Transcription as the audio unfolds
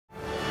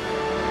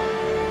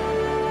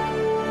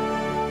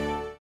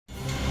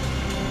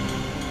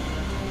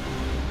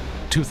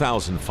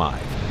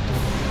2005.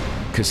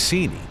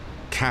 Cassini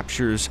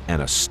captures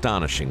an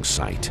astonishing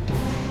sight.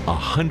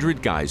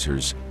 100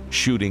 geysers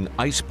shooting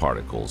ice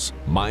particles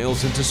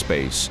miles into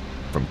space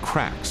from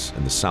cracks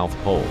in the South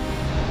Pole.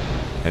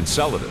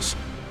 Enceladus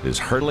is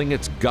hurling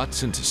its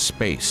guts into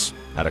space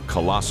at a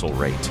colossal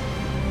rate.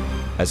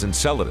 As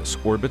Enceladus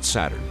orbits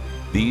Saturn,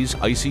 these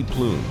icy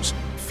plumes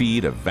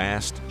feed a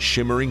vast,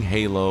 shimmering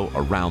halo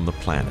around the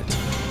planet,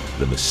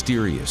 the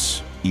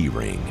mysterious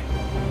E-ring.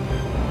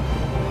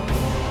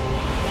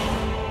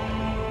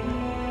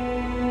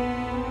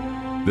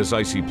 This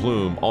icy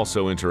plume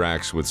also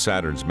interacts with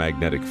Saturn's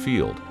magnetic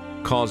field,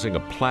 causing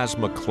a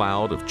plasma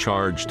cloud of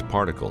charged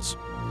particles.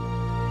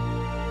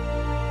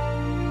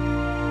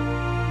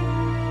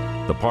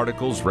 The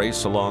particles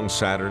race along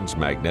Saturn's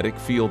magnetic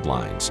field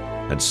lines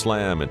and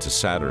slam into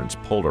Saturn's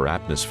polar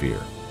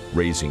atmosphere,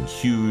 raising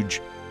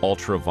huge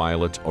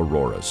ultraviolet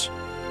auroras.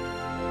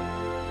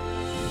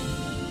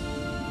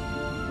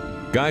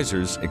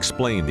 Geysers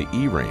explain the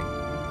E-ring,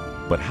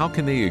 but how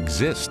can they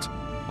exist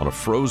on a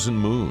frozen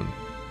moon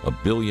a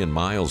billion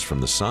miles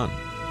from the sun?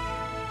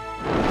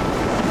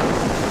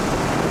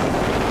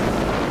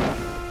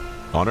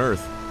 On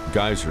Earth,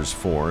 geysers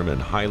form in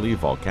highly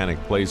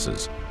volcanic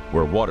places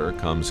where water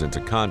comes into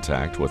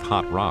contact with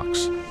hot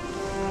rocks.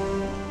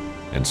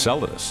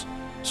 Enceladus,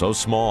 so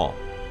small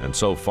and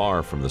so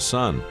far from the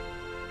sun,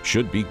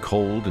 should be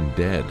cold and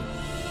dead.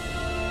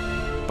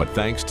 But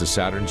thanks to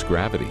Saturn's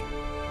gravity,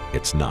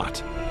 it's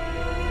not.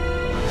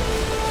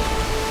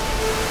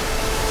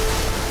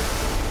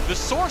 The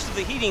source of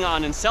the heating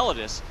on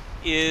Enceladus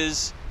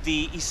is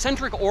the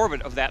eccentric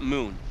orbit of that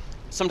moon.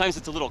 Sometimes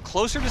it's a little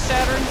closer to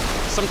Saturn,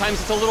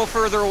 sometimes it's a little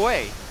further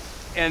away.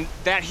 And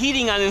that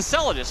heating on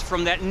Enceladus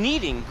from that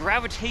kneading,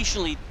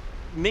 gravitationally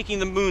making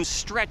the moon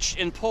stretch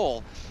and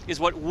pull, is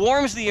what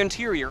warms the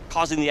interior,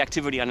 causing the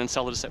activity on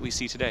Enceladus that we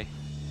see today.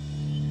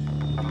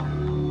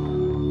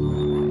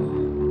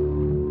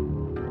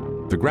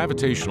 The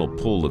gravitational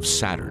pull of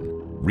Saturn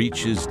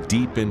reaches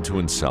deep into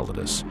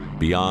Enceladus,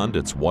 beyond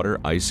its water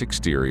ice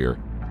exterior,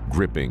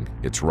 gripping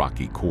its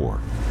rocky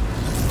core.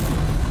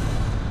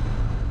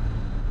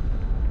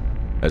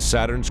 As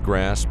Saturn's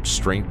grasp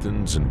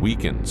strengthens and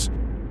weakens,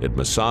 it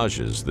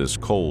massages this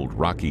cold,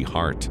 rocky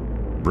heart,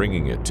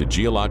 bringing it to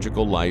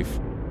geological life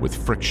with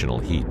frictional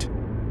heat.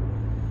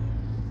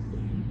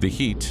 The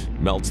heat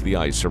melts the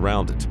ice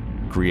around it,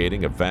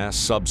 creating a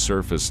vast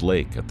subsurface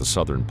lake at the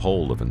southern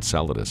pole of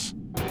Enceladus.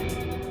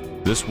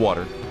 This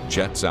water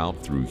jets out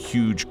through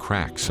huge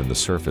cracks in the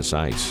surface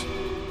ice.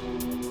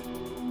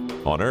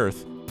 On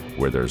Earth,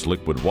 where there's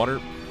liquid water,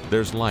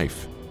 there's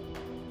life.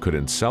 Could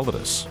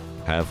Enceladus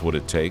have what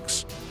it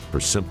takes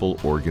for simple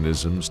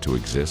organisms to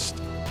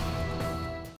exist?